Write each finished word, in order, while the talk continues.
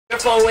What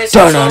the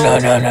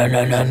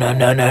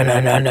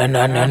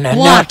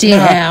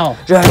hell?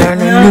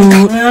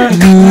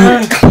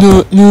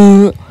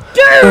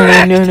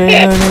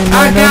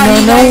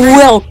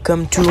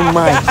 Welcome to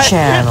my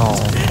channel.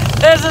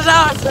 This is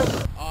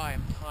awesome.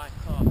 I'm Ty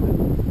Karpyk.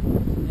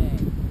 Today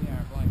we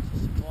are going to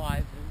supply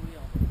the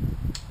wheel.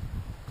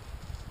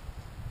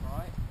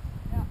 Right?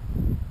 Yeah.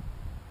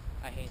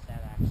 I hate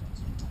that accent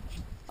so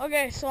much.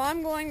 Okay, so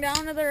I'm going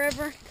down to the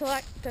river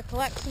to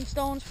collect some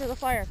stones for the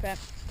fire pit.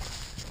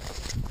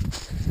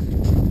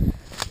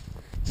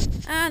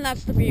 And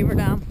that's the beaver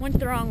dam. Went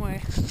the wrong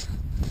way.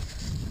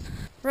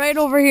 Right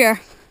over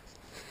here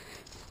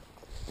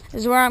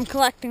is where I'm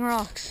collecting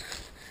rocks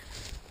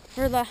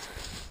for the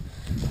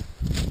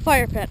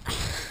fire pit.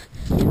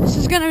 This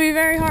is going to be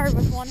very hard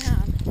with one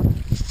hand.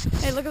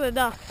 Hey, look at the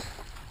duck.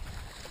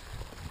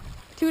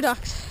 2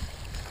 ducks.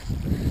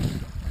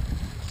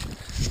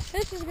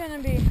 This is going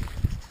to be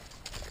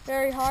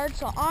very hard,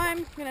 so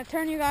I'm going to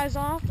turn you guys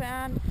off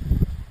and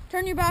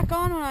turn you back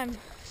on when I'm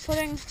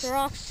putting the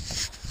rocks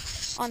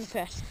on the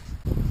pit.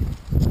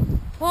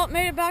 Well, it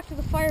made it back to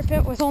the fire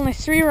pit with only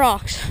 3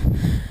 rocks,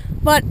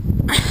 but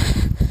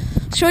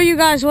I'll show you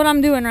guys what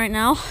I'm doing right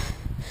now.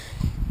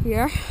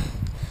 Here,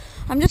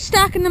 I'm just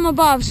stacking them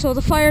above so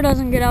the fire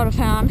doesn't get out of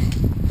hand.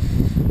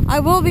 I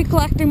will be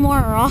collecting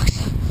more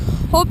rocks,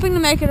 hoping to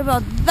make it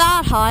about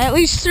that high, at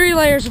least 3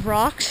 layers of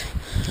rocks.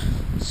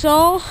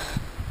 So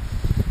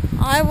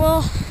I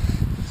will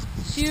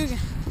see you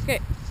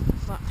again.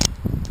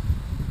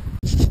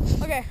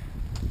 Okay,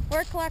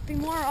 we're collecting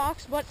more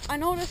rocks, but I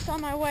noticed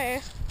on my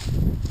way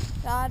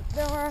that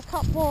there were a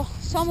couple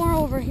somewhere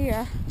over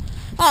here.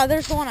 Ah,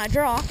 there's the one I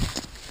dropped.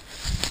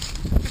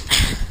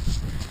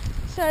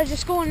 Instead of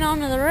just going down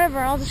to the river,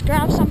 I'll just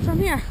grab some from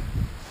here.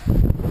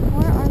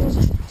 Where are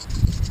those?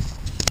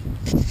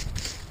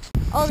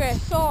 Okay,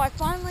 so I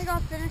finally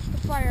got finished the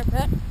fire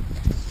pit.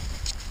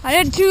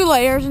 I did 2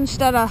 layers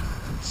instead of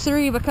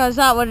 3 because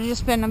that would have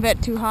just been a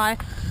bit too high.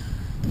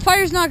 The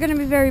fire's not going to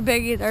be very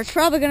big either. It's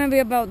probably going to be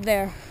about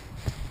there.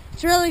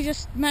 It's really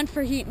just meant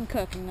for heat and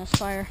cooking, this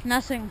fire.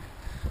 Nothing,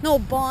 no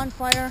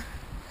bonfire.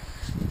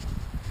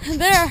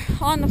 There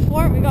on the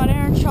fort, we got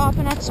Aaron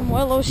chopping at some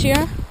willows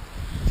here.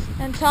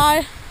 And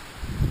Ty,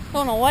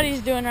 don't know what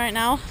he's doing right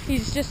now.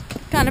 He's just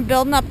kind of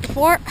building up the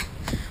fort.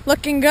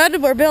 Looking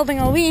good. We're building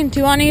a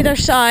lean-to on either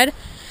side,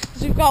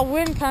 because we've got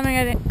wind coming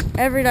at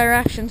every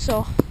direction.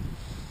 So,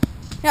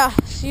 yeah,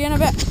 see you in a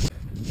bit.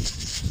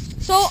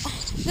 So,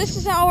 this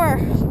is our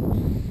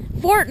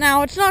fort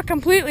now. It's not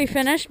completely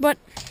finished, but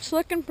it's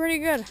looking pretty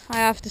good, I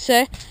have to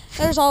say.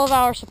 There's all of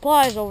our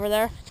supplies over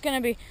there. It's going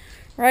to be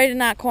right in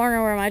that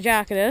corner where my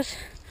jacket is.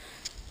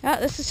 Yeah,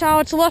 this is how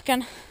it's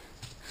looking.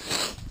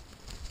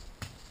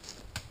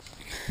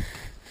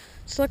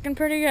 It's looking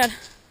pretty good.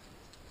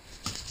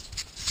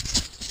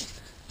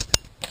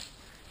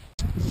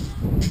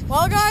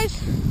 Well, guys,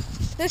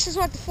 this is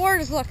what the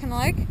fort is looking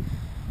like.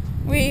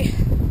 We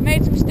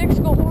made some sticks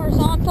go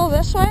horizontal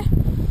this way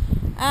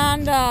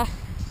and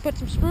put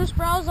some spruce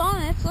browse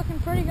on it. It's looking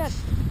pretty good.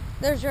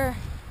 There's your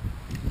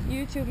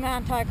YouTube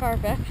man, Ty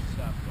Karpyk. What's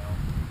up, yo?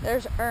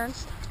 There's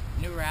Ernst,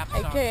 New rap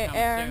song aka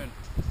coming Aaron. soon.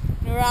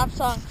 New rap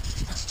song.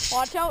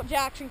 Watch out,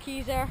 Jackson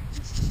Keys there.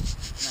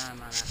 Nah, I'm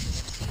not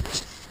after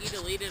it. He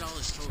deleted all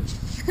his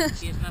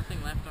posts. He has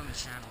nothing left on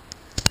his channel.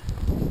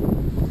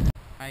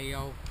 Hey,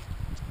 yo.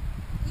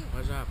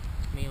 What's up?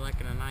 Me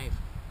licking a knife.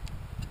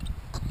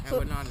 I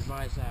would not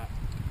advise that.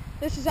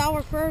 This is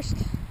our first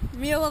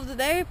meal of the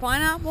day,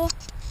 pineapple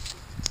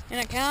in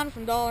a can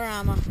from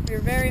Dollarama. We're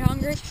very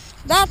hungry.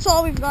 That's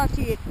all we've got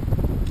to eat.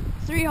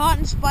 3 hot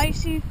and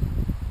spicy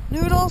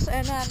noodles,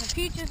 and then the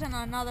peaches and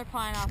another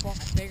pineapple. I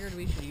figured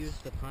we should use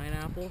the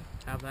pineapple,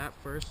 have that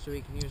first so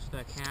we can use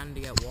the can to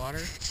get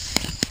water.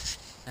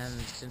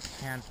 And since the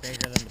can's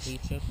bigger than the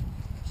peaches,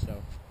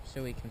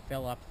 so we can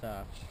fill up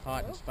the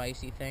hot and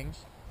spicy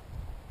things.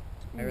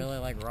 I really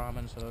like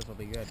ramen, so those will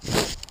be good.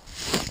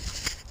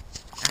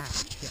 Ah,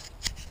 shit.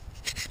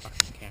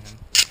 Fucking can.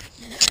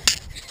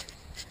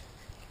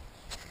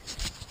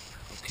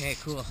 Okay,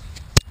 cool.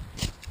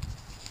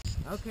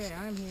 Okay,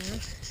 I'm here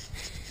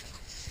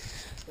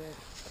with a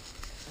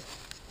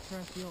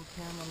trusty old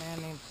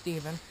cameraman named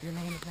Steven. Your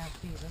name is not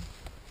Steven.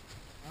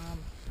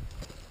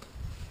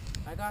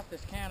 I got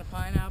this can of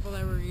pineapple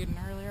that we were eating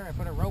earlier. I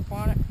put a rope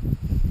on it. I'm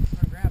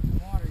gonna grab some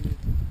water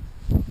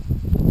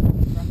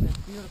from this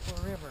beautiful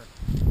river.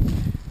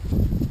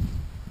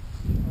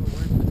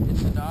 Oh, is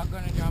the dog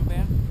gonna jump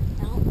in?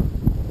 No.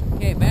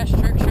 Okay, best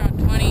trick shot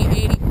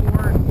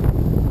 2084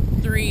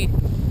 3.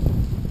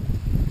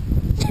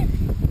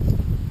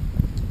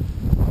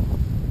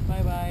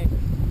 Bye bye.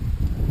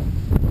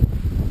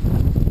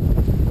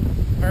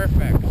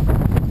 Perfect.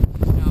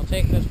 Now I'll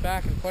take this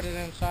back and put it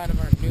inside of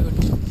our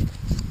noodle.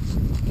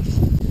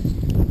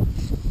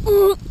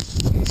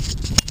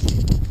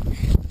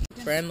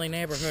 Friendly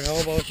neighborhood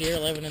hobos here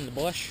living in the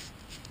bush.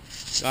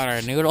 Got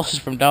our noodles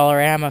from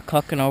Dollarama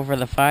cooking over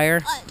the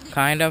fire,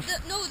 kind of.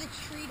 No, the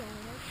tree don't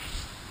work.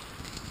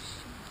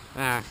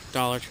 Ah,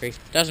 Dollar Tree.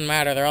 Doesn't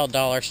matter, they're all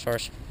dollar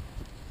stores.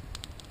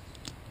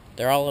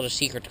 They're all in a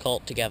secret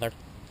cult together.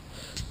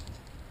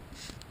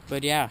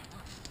 But yeah,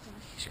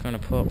 he's gonna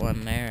put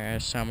one there,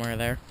 somewhere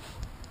there.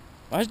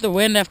 Why does the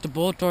wind have to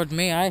blow towards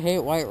me? I hate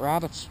white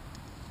rabbits.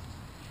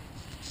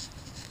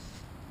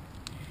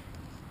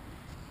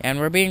 And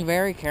we're being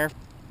very careful.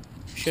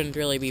 Shouldn't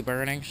really be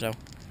burning, so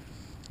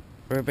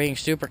we're being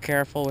super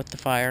careful with the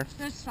fire.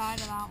 This side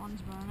of that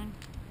one's burning.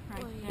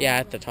 Right. Yeah,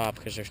 at the top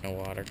because there's no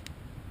water.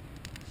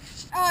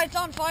 Oh, it's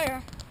on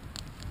fire.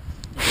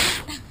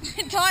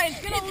 Ty,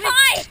 it's gonna leak.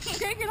 Ty!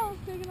 Take it off,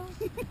 take it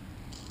off.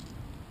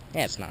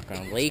 Yeah, it's not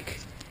gonna leak.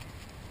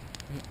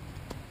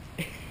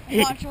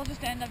 Watch, we'll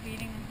just end up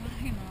eating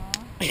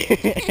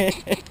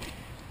it.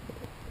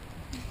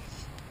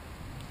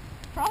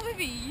 Probably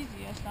be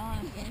easiest,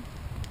 honestly.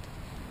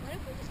 What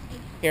if we just eat?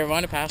 Here,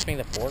 want to pass me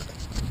the fork?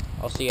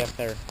 I'll see if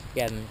they're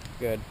getting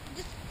good.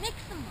 Just mix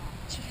them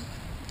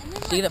up. And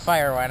then See, the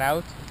fire went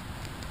out.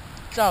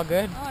 It's all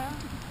good. Oh,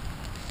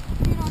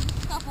 yeah. you know,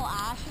 just a couple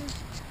ashes.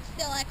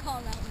 Still, I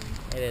call that one.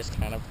 It is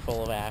kind of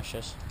full of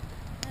ashes.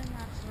 And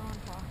that's the wrong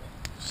top.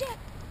 Shit.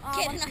 Once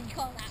Kidding, you I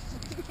call that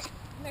one.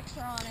 mix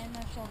her on in,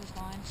 that she'll be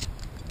fine.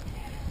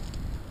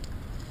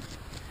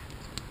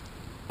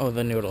 Oh,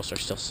 the noodles are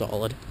still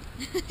solid.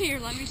 Here,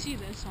 let me see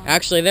this one.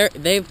 Actually,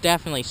 they've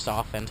definitely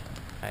softened,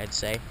 I'd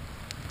say.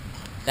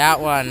 That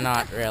one,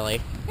 not really.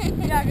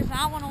 Yeah, because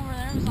that one over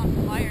there was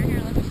on fire.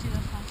 Here, let me see this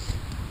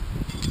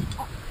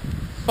one.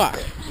 Fuck,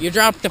 you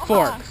dropped the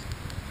fork.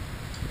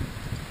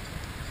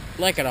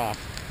 Lick it off.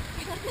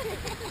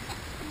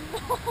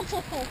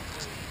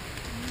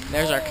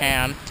 There's our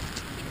can.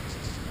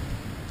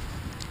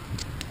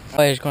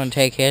 Oh, he's going to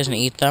take his and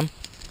eat them.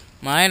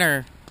 Mine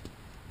are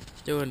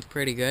doing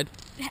pretty good.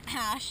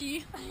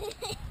 Ashy.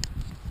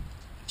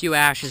 Few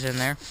ashes in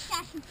there.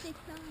 Ashes take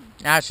time.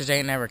 Ashes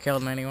ain't never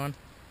killed anyone.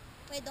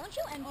 Wait, don't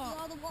you empty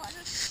all the water?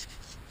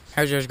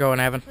 How's yours going,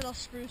 Evan? Little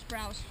spruce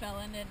sprouts fell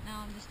in it.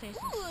 Now I'm just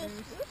tasting Ooh, spruce.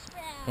 spruce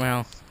sprouts.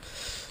 Well,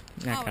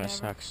 that Oh, kind of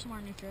whatever. sucks.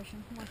 More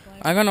nutrition, more flavor.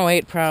 I'm gonna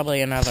wait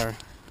probably another,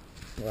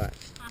 what,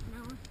 Half an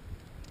hour.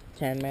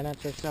 10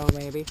 minutes or so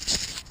maybe? I'm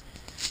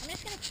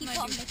just gonna keep Might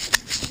on do.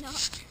 mixing it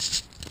up.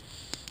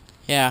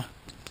 Yeah.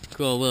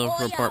 Cool, we'll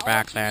Oh, report yeah,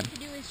 back all then. you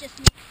need to do is just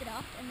mix it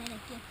up and then it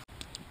gets...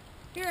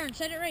 Here, and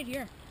set it right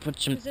here. Put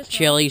some Is this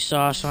chili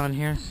sauce on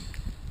here.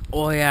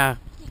 Oh yeah.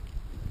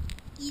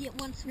 Eat it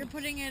once. You're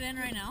putting it in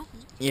right now?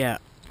 Yeah.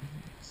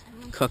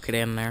 Cook it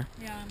in there.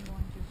 Yeah, I'm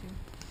going to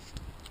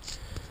too.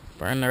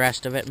 Burn the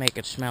rest of it, make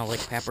it smell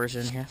like peppers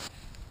in here.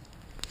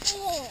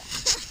 Oh.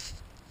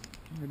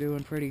 We're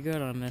doing pretty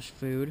good on this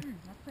food.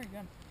 That's pretty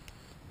good.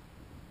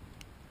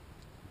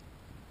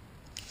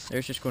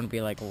 There's just going to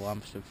be like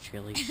lumps of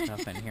chili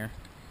stuff in here.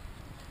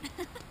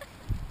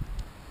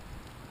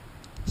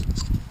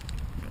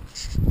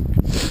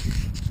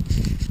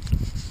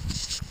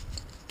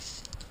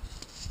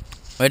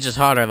 Which is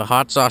hotter, the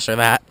hot sauce or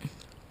that?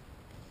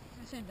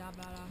 This ain't that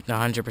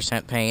bad, The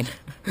 100% pain.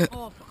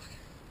 Oh, fuck.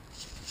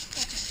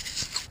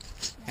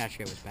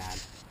 Actually, it was bad.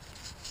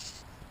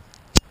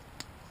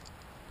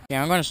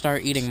 Yeah, I'm going to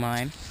start eating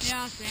mine.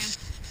 Yeah, same.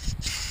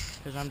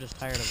 Because I'm just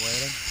tired of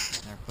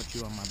waiting. I'll put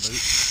you on my boot.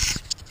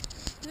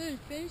 Hey,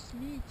 face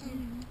me,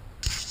 too.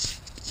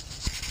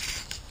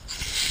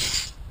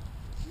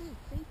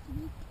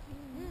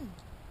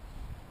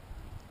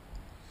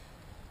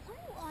 How do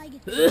I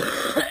get this?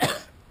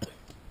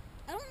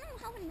 I don't know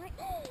how many right.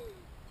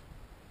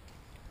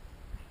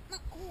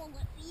 Not all of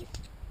these.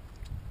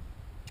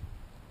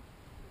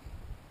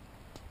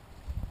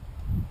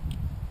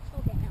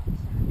 Okay, now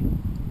it's done.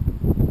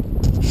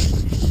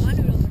 My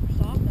noodles are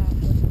soft,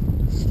 actually.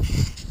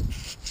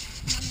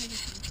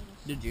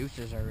 The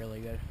juices are really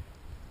good.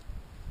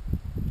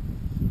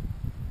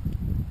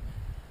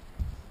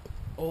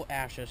 Oh,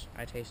 ashes.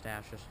 I taste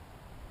ashes.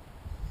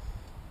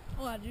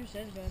 Oh, that juice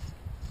is good.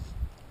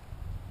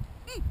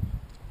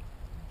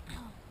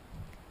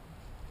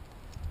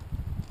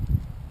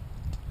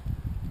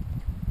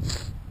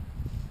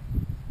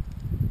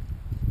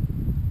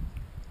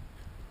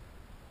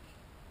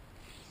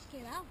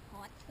 Okay, that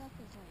hot stuff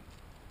is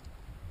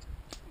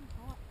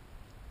like hot.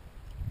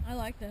 I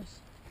like this.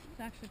 It's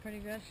actually pretty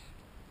good.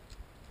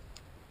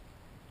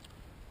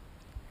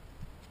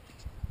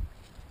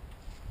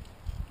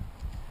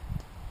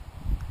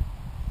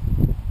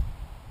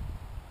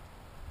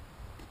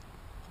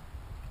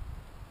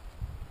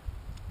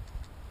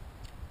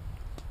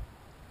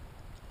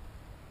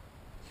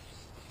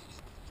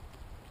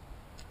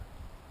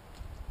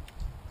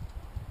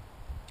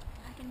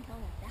 I can tell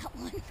that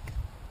one's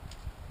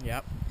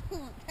Yep.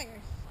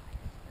 entire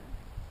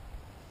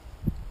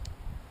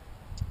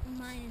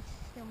mine is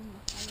still in the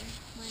fire.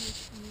 Mine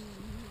is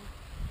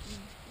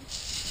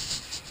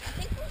I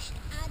think we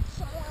should add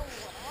some more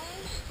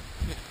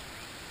water.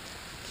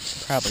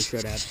 Probably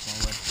should add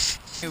some wood.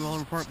 Okay, we'll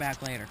report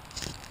back later.